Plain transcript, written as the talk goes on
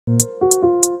I've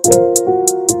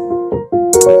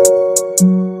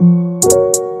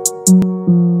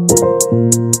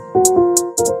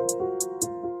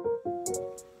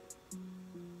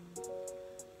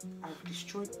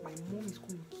destroyed my mommy's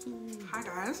cooking. Hi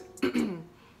guys, and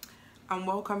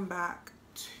welcome back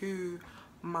to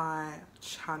my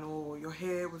channel. You're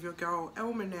here with your girl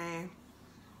Elmane,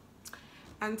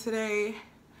 and today,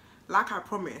 like I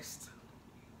promised,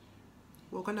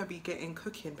 we're gonna be getting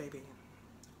cooking, baby.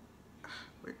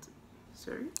 Wait,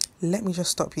 sorry? Let me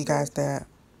just stop you guys there.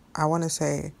 I want to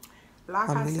say, like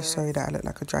I'm really sorry that I look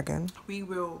like a dragon. We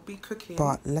will be cooking.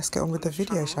 But let's get on with the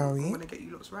video, shall we? I'm gonna get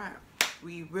you looks right.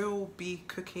 We will be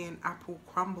cooking apple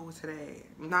crumble today.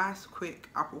 Nice, quick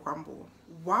apple crumble.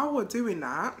 While we're doing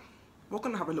that, we're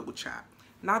gonna have a little chat.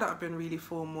 Now that I've been really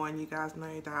formal and you guys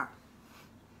know that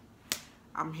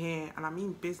I'm here and I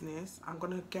mean business, I'm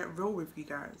gonna get real with you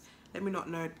guys. Let me not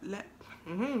know.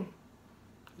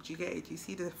 Did you get it? Do you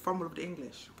see the fumble of the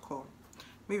English? Cool.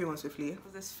 Moving on swiftly.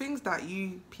 There's things that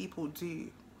you people do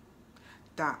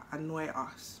that annoy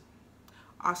us.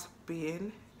 Us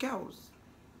being girls.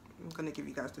 I'm gonna give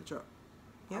you guys the drop.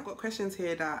 Yeah, I've got questions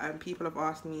here that people have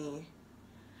asked me,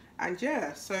 and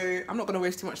yeah, so I'm not gonna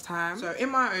waste too much time. So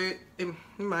in my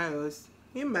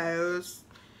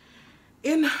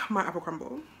apple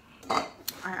crumble, I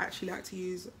actually like to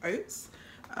use oats.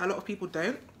 A lot of people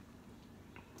don't,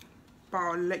 but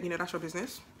I'll let you know, that's your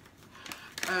business.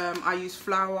 I use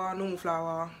flour, normal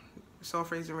flour,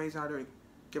 self-raising raisin. I don't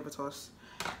give a toss.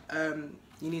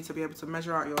 You need to be able to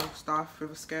measure out your stuff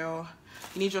with a scale.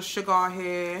 You need your sugar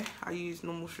here. I use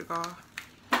normal sugar.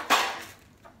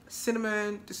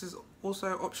 Cinnamon, this is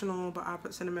also optional, but I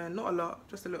put cinnamon, not a lot,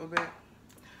 just a little bit.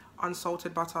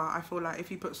 Unsalted butter. I feel like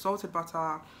if you put salted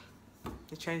butter,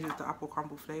 it changes the apple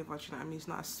crumble flavour. Do you know what I mean? It's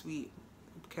not as sweet.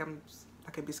 It becomes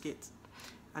like a biscuit.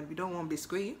 And we don't want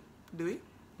biscuit, do we?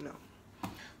 No.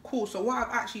 Cool, so what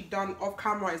I've actually done off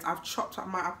camera is I've chopped up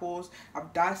my apples,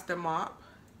 I've diced them up.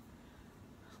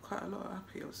 Quite a lot of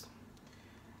apples.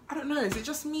 I don't know, is it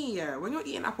just me? Yeah, when you're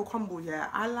eating apple crumble, yeah,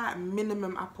 I like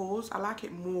minimum apples. I like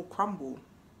it more crumble.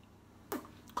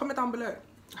 Comment down below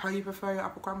how you prefer your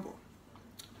apple crumble.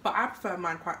 But I prefer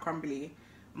mine quite crumbly,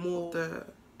 more the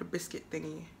biscuit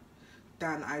thingy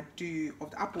than I do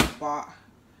of the apples. But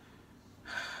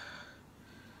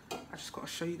I just gotta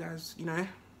show you guys, you know,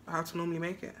 how to normally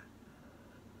make it.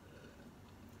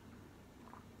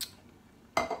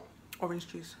 Orange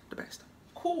juice, the best.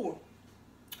 Cool.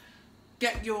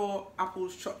 Get your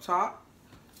apples chopped up.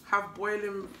 Have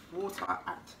boiling water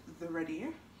at the ready.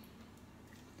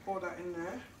 Pour that in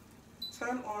there.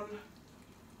 Turn on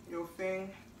your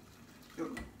thing. Your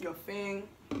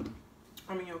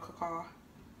cooker.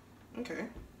 Okay.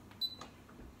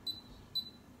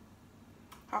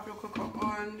 Have your cooker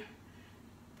on.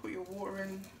 Put your water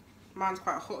in. Mine's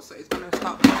quite hot, so it's gonna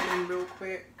start boiling real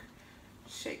quick.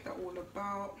 Shake that all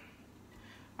about.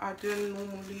 I do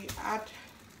normally add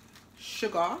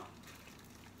sugar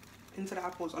into the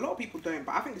apples. A lot of people don't,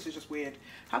 but I think this is just weird.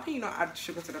 How can you not add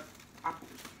sugar to the apples?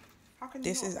 How can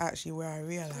you This is actually where I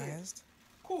realised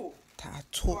that I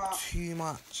talk too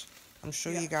much. I'm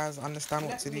sure you guys understand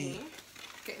what to do.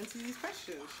 Get into these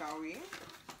questions, shall we?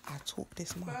 I talk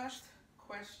this much. First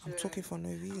question. I'm talking for no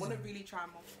reason. I want to really try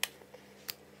more.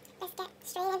 Let's get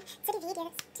straight into the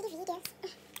videos.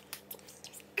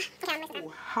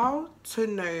 How to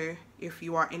know if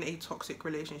you are in a toxic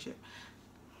relationship?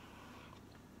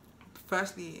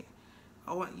 Firstly,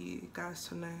 I want you guys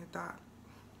to know that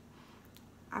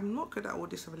I'm not good at all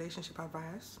this relationship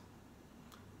advice.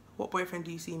 What boyfriend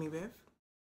do you see me with?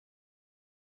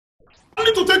 I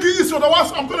need to take it easy,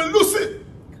 otherwise I'm gonna lose it.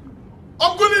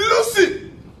 I'm gonna lose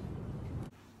it.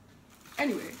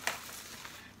 Anyway,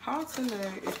 how to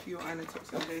know if you're in a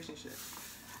toxic relationship?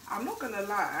 I'm not gonna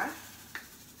lie,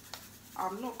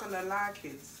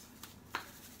 kids.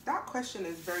 That question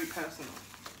is very personal.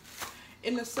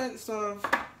 In the sense of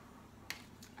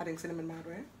adding cinnamon my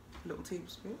way, little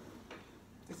teaspoon.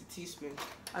 It's a teaspoon.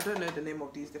 I don't know the name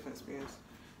of these different spoons.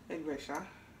 Anyway,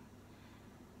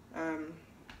 I'm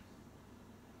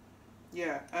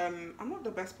not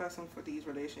the best person for these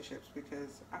relationships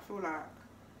because I feel like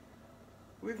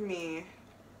with me,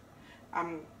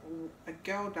 I'm a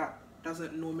girl that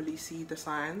doesn't normally see the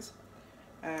signs.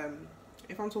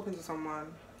 If I'm talking to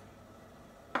someone,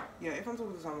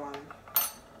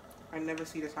 I never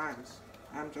see the signs.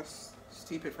 I'm just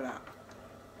stupid for that.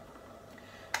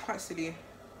 Quite silly,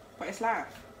 but it's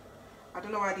life. I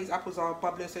don't know why these apples are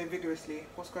bubbling so vigorously.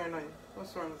 What's going on?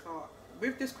 What's wrong? So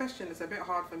with this question, it's a bit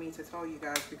hard for me to tell you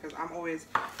guys because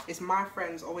it's my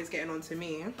friends always getting on to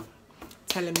me,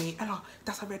 telling me, "Oh,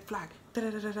 that's a red flag. Da,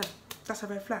 da, da, da, da. That's a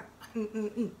red flag."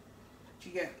 Do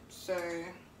you get? So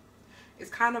it's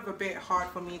kind of a bit hard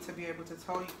for me to be able to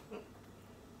tell you.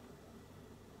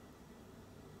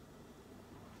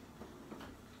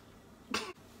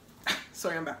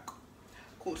 Sorry, I'm back.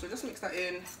 Cool, so just mix that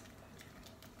in.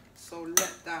 So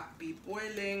let that be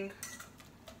boiling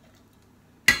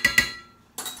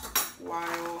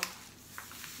while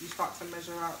you start to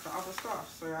measure out the other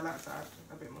stuff. So I like to add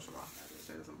a bit more sugar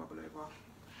so it doesn't bubble over.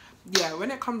 Yeah, when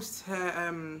it comes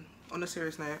to, on a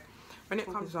serious note, when it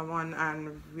comes to someone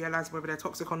and realize whether they're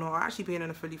toxic or not, or actually being in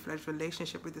a fully fledged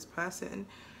relationship with this person,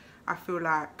 I feel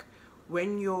like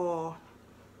when you're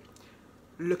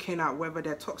looking at whether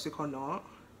they're toxic or not,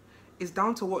 it's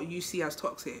down to what you see as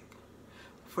toxic.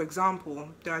 For example,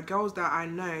 there are girls that I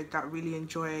know that really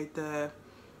enjoy the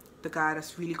guy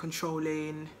that's really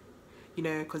controlling, you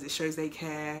know, because it shows they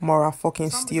care. More fucking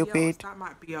Somebody else, stupid. that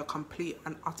might be a complete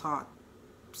and utter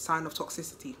sign of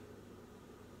toxicity.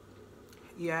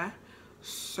 Yeah,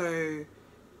 so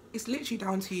it's literally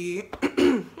down to you.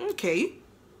 Okay,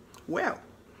 well,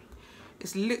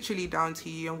 it's literally down to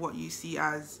you and what you see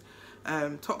as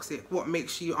toxic, what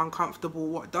makes you uncomfortable,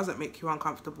 what doesn't make you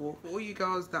uncomfortable. For all you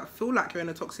girls that feel like you're in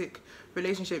a toxic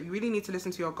relationship, you really need to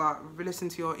listen to your gut, listen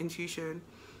to your intuition,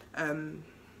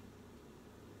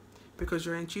 because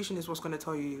your intuition is what's going to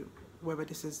tell you whether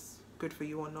this is good for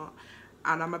you or not.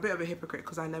 And I'm a bit of a hypocrite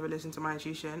because I never listen to my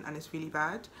intuition, and it's really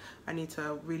bad. I need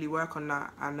to really work on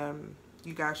that, and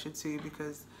you guys should too,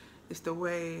 because it's the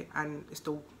way and it's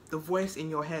the voice in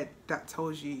your head that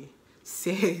tells you,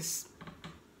 sis,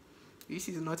 this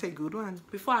is not a good one.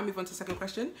 Before I move on to the second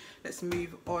question, let's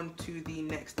move on to the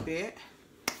next bit.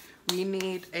 We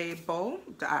need a bowl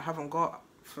that I haven't got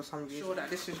for some reason. Sure that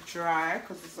this is dry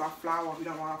because this is our flour. We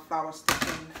don't want our flour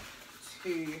sticking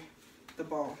to the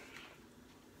bowl.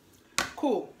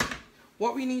 Cool.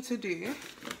 What we need to do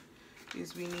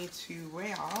is we need to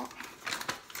weigh out.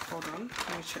 Hold on,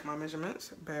 let me check my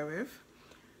measurements. Bear with.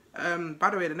 By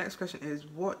the way, the next question is,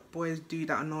 what boys do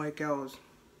that annoy girls?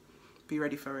 Be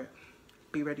ready for it.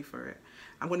 Be ready for it.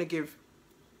 I'm gonna give.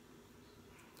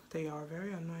 They are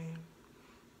very annoying.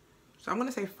 So I'm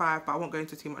gonna say 5, but I won't go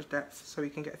into too much depth so we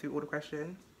can get through all the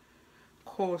questions.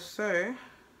 Cool. So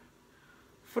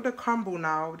for the crumble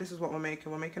now, this is what we're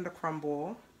making. We're making the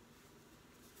crumble.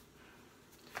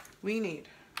 We need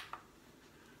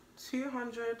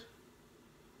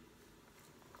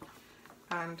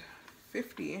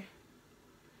 250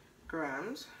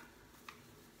 grams.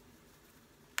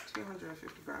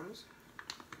 250 grams.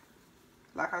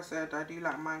 Like I said, I do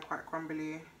like mine quite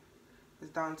crumbly.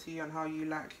 It's down to you on how you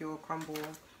like your crumble.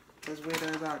 There's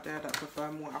weirdos out there that prefer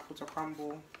more apple to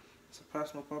crumble. It's a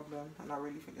personal problem, and I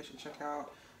really think they should check it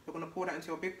out. You're gonna pour that into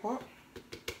your big pot.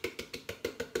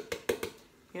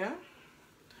 Yeah?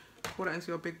 Pour that into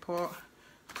your big pot.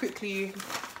 Quickly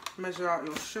measure out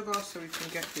your sugar so we can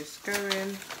get this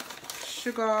going.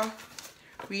 Sugar,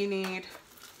 we need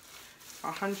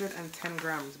 110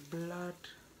 grams. Blood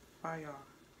fire.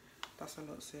 That's a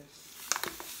lot, sis.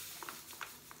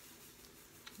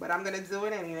 But I'm gonna do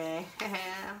it anyway.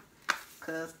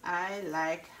 Because I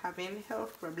like having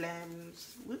health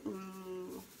problems.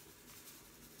 Woo-hoo.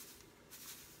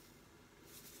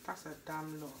 That's a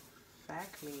damn lot.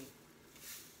 Fuck me.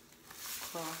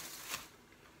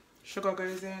 Sugar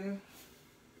goes in,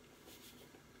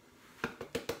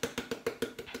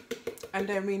 and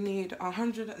then we need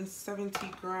 170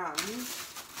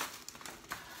 grams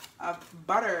of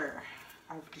butter.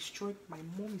 I've destroyed my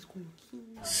mommy's cookie.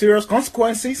 Serious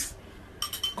consequences.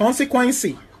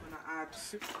 Consequency. I'm gonna add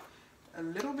a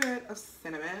little bit of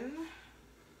cinnamon,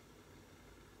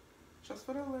 just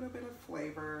for a little bit of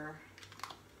flavor.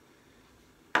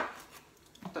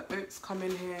 The oats come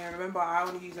in here. Remember, I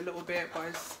only use a little bit, but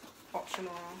it's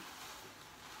optional.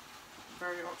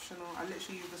 Very optional. I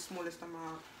literally use the smallest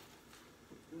amount.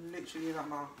 Literally that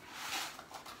amount.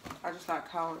 I just like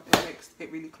how it makes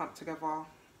it really clump together.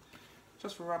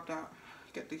 Just rub that.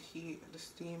 Get the heat, the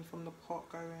steam from the pot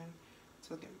going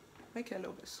to make it a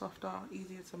little bit softer,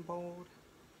 easier to mold.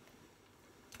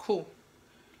 Cool.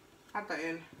 Add that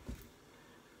in.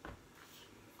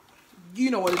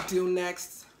 You know what to do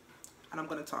next. And I'm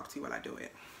going to talk to you while I do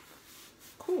it.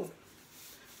 Cool.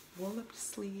 Roll up the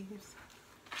sleeves.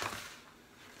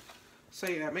 So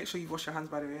yeah, make sure you wash your hands,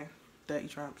 by the way. Dirty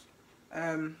tramps.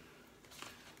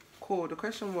 Cool. The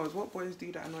question was, what boys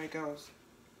do that annoy girls?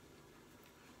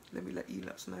 Let me let you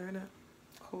lot know, innit?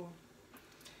 Cool.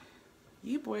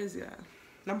 You boys, yeah.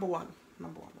 Number one.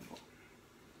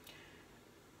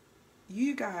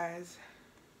 You guys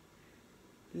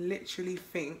literally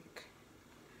think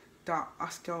that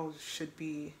us girls should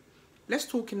be, let's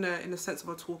talk in the sense of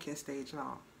a talking stage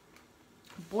now.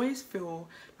 Boys feel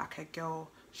like a girl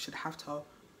should have to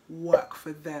work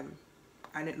for them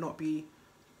and it not be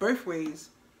both ways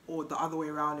or the other way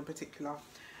around in particular.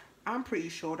 I'm pretty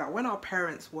sure that when our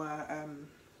parents were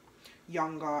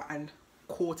younger and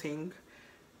courting,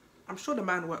 I'm sure the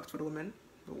man worked for the woman.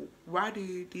 Why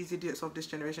do these idiots of this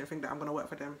generation think that I'm gonna work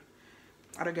for them?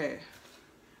 I don't get it.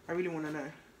 I really want to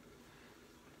know.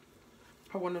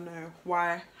 I want to know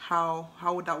why, how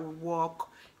would that work?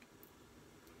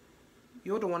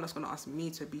 You're the one that's gonna ask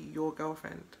me to be your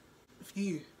girlfriend. If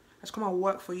you, that's come and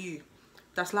work for you.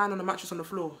 That's lying on the mattress on the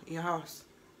floor in your house.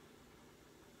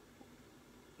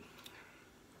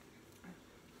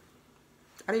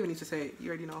 I don't even need to say it. You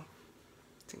already know.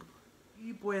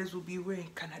 You boys will be wearing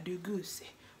Canada Goose,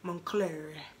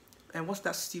 Moncler, and what's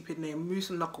that stupid name?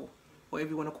 Moose and Knuckle, whatever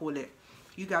you want to call it.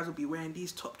 You guys will be wearing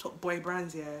these top boy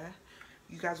brands, yeah?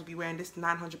 You guys will be wearing this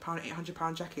 £900,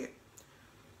 £800 jacket.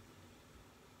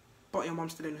 But your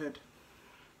mom's still in hood.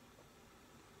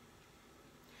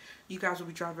 You guys will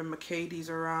be driving Mercedes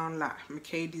around, like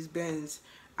Mercedes Benz,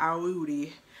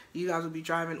 Audi. You guys will be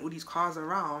driving all these cars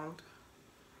around.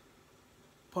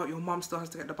 But your mom still has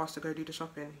to get the bus to go do the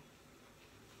shopping.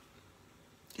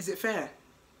 Is it fair?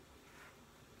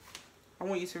 I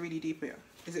want you to really deep it.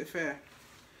 Is it fair?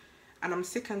 And I'm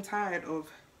sick and tired of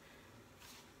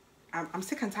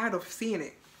seeing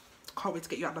it. Can't wait to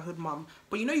get you out of the hood, mum.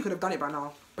 But you know you could have done it by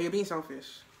now. But you're being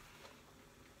selfish.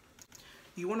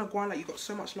 You want to go on like you got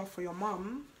so much love for your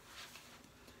mum.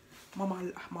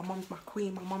 Mama, my mum's my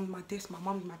queen. My mum's my this. My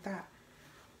mum's my that.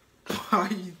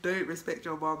 You don't respect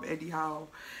your mum anyhow.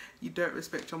 You don't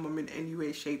respect your mum in any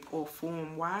way, shape or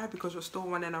form. Why? Because you're still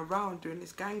running around doing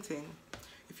this gang thing.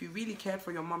 If you really cared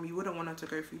for your mum, you wouldn't want her to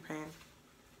go through pain.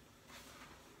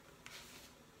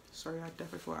 Sorry, I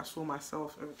definitely thought I saw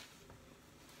myself.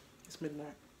 It's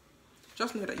midnight.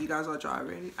 Just know that you guys are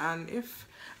jarring, and if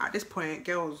at this point,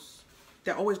 girls,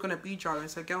 they're always gonna be jarring.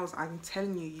 So girls, I'm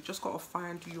telling you, you just gotta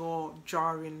find your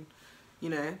jarring, you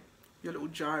know, your little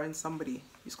jarring somebody.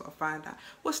 You just gotta find that.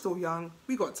 We're still young,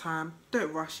 we got time,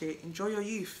 don't rush it, enjoy your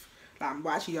youth. Like,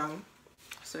 we're actually young,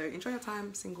 so enjoy your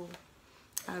time single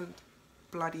and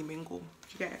bloody mingle. Do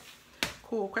you get it?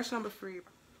 Cool. Question number 3.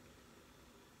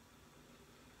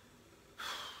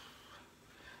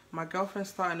 My girlfriend's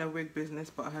starting a wig business,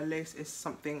 but her lace is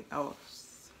something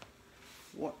else.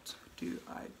 What do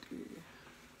I do?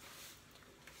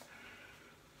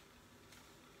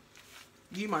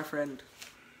 You, my friend,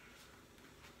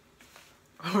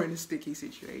 are in a sticky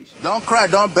situation. Don't cry,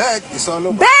 don't beg. It's all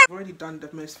over. You've already done the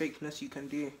most fakeness you can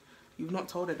do. You've not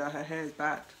told her that her hair is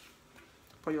bad,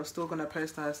 but you're still gonna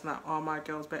post her a snap. Oh, my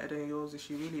girl's better than yours. Is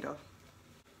she really though?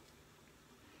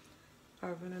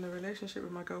 I've been in a relationship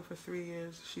with my girl for 3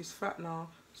 years. She's fat now,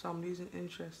 so I'm losing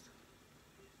interest.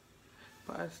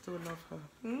 But I still love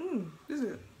her. Is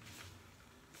it?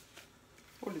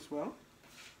 All is well.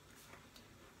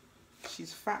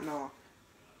 She's fat now.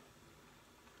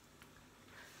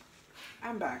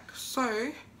 I'm back.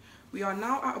 So, we are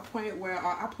now at a point where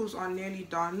our apples are nearly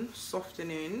done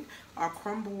softening. Our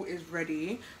crumble is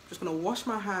ready. I'm just going to wash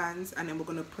my hands and then we're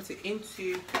going to put it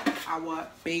into our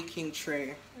baking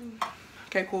tray.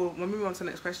 Okay, cool. We'll move on to the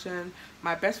next question.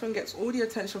 My best friend gets all the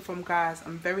attention from guys.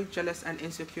 I'm very jealous and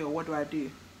insecure. What do I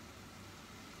do?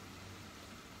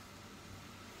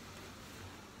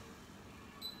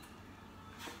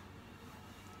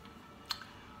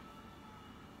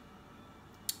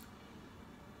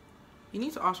 You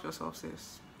need to ask yourself,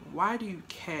 sis, why do you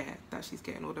care that she's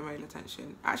getting all the male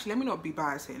attention? Actually, let me not be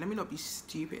biased here. Let me not be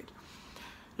stupid.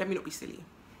 Let me not be silly.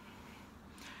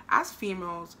 As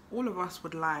females, all of us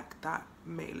would like that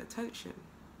male attention.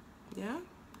 Yeah?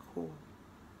 Cool.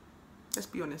 Let's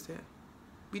be honest here.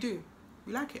 We do.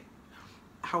 We like it.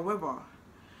 However,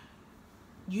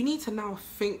 you need to now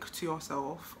think to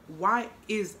yourself, why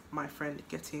is my friend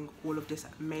getting all of this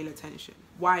male attention?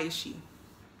 Why is she?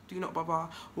 Do not bother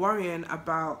worrying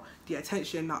about the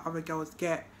attention that other girls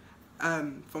get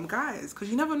from guys, because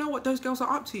you never know what those girls are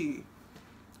up to.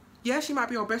 Yeah, she might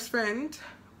be your best friend,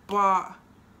 but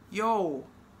yo,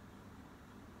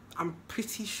 I'm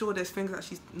pretty sure there's things that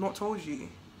she's not told you.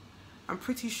 I'm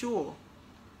pretty sure.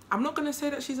 I'm not gonna say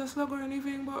that she's a slug or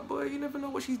anything, but boy, you never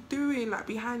know what she's doing, like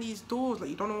behind these doors. Like,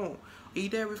 you don't know. Are you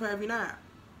there with her every night?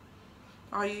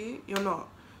 Are you? You're not.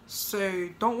 So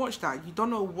don't watch that. You don't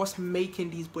know what's making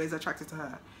these boys attracted to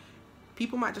her.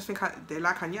 People might just think they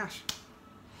like her nyash.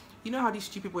 You know how these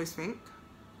stupid boys think?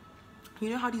 You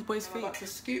know how these boys think? I'm about to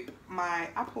scoop my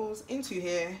apples into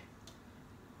here,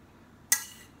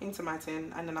 into my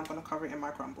tin, and then I'm gonna cover it in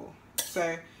my crumble.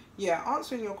 So yeah,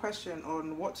 answering your question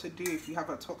on what to do if you have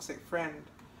a toxic friend,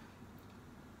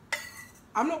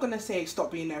 I'm not gonna say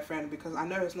stop being their friend, because I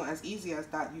know it's not as easy as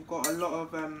that. You've got a lot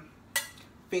of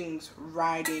things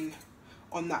riding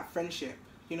on that friendship,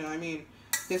 you know what I mean?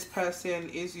 This person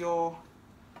is your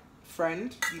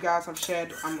friend, you guys have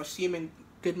shared, I'm assuming,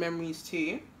 good memories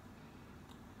too,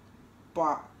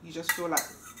 but you just feel like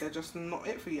they're just not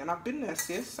it for you. And I've been there,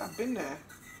 sis. I've been there.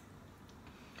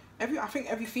 I think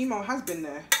every female has been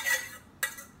there.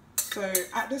 So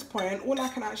at this point, all I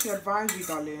can actually advise you,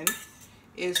 darling,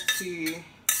 is to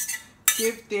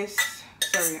give this...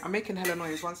 Sorry, I'm making hella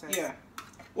noise. One second. Yeah.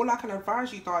 All I can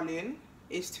advise you, darling,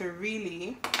 is to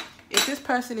really... If this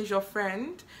person is your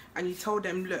friend and you told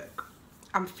them, look,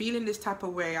 I'm feeling this type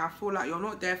of way, I feel like you're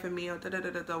not there for me, or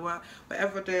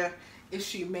whatever the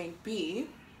issue may be,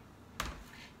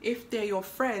 if they're your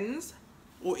friends,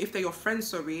 or if they're your friends,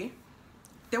 sorry,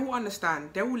 they will understand,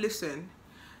 they will listen.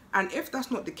 And if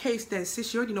that's not the case, then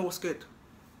sis, you already know what's good.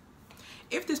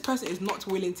 If this person is not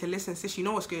willing to listen, sis, you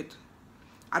know what's good.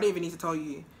 I don't even need to tell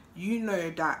you. You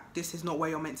know that this is not where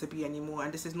you're meant to be anymore,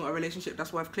 and this is not a relationship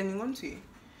that's worth clinging on to.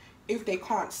 If they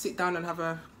can't sit down and have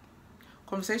a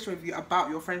conversation with you about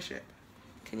your friendship.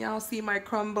 Can y'all see my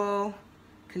crumble?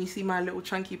 Can you see my little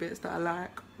chunky bits that I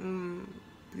like?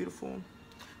 Beautiful.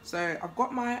 So I've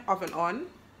got my oven on.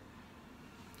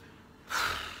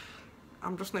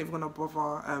 I'm just not even gonna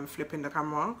bother flipping the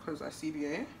camera because I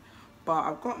CBA. But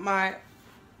I've got my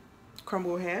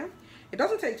crumble here. It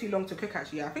doesn't take too long to cook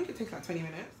actually. I think it takes like 20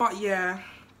 minutes. But yeah,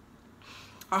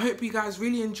 I hope you guys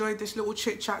really enjoyed this little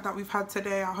chit chat that we've had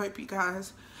today. I hope you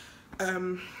guys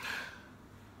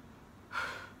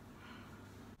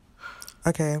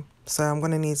Okay, so I'm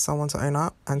gonna need someone to own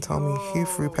up and tell me who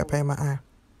threw pepper in my eye.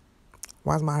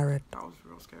 Why's my eye red? That was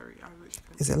real scary.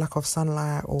 Is it lack of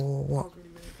sunlight or what? That was really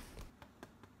weird.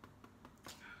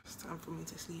 It's time for me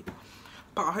to sleep.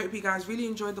 But I hope you guys really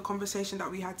enjoyed the conversation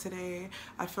that we had today.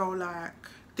 I feel like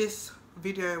this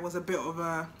video was a bit of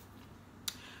a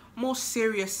more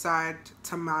serious side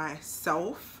to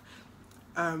myself,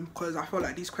 because I feel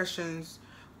like these questions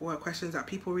were questions that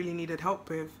people really needed help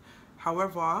with.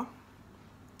 However,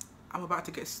 I'm about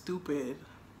to get stupid.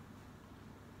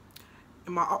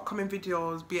 In my upcoming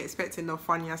videos, be expecting the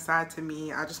funnier side to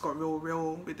me. I just got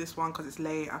real with this one because it's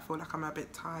late. I feel like I'm a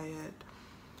bit tired.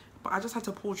 But I just had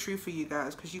to pull true for you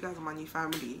guys because you guys are my new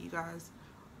family. You guys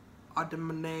are the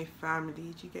Monet family.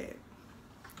 Do you get it?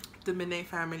 The Monet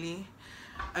family.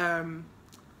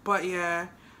 But yeah,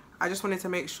 I just wanted to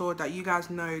make sure that you guys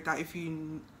know that if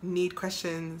you need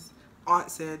questions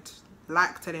answered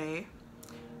like today,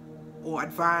 or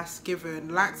advice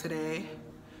given like today,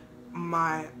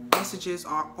 my messages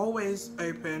are always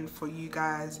open for you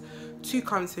guys to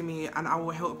come to me, and I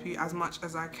will help you as much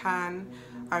as I can.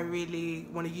 I really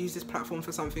want to use this platform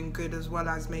for something good as well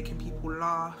as making people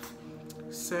laugh.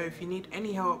 So if you need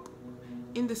any help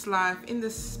in this life, in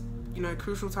this, you know,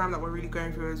 crucial time that we're really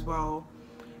going through as well,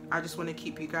 I just want to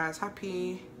keep you guys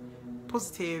happy,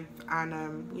 positive,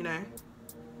 and you know,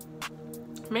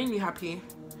 mainly happy.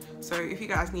 So if you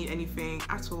guys need anything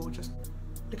at all, just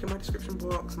look in my description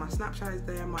box. My Snapchat is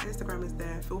there, my Instagram is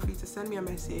there. Feel free to send me a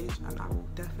message and I will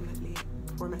definitely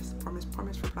promise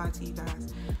reply to you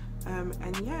guys.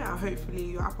 And yeah,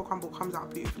 hopefully your apple crumble comes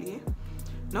out beautifully.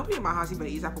 Nobody in my house even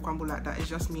eats apple crumble like that. It's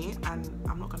just me, and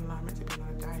I'm not gonna lie, I'm meant to be on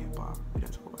a diet, but we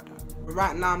don't talk about that.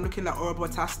 Right now I'm looking like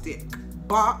Orobotastic,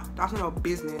 but that's not your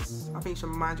business. I think you should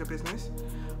mind your business,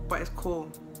 but it's cool.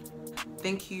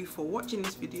 Thank you for watching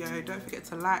this video. Don't forget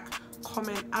to like,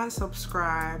 comment and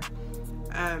subscribe.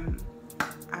 And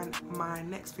my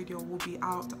next video will be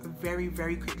out very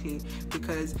quickly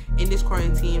because in this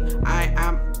quarantine I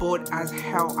am bored as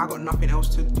hell. I got nothing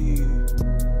else to do.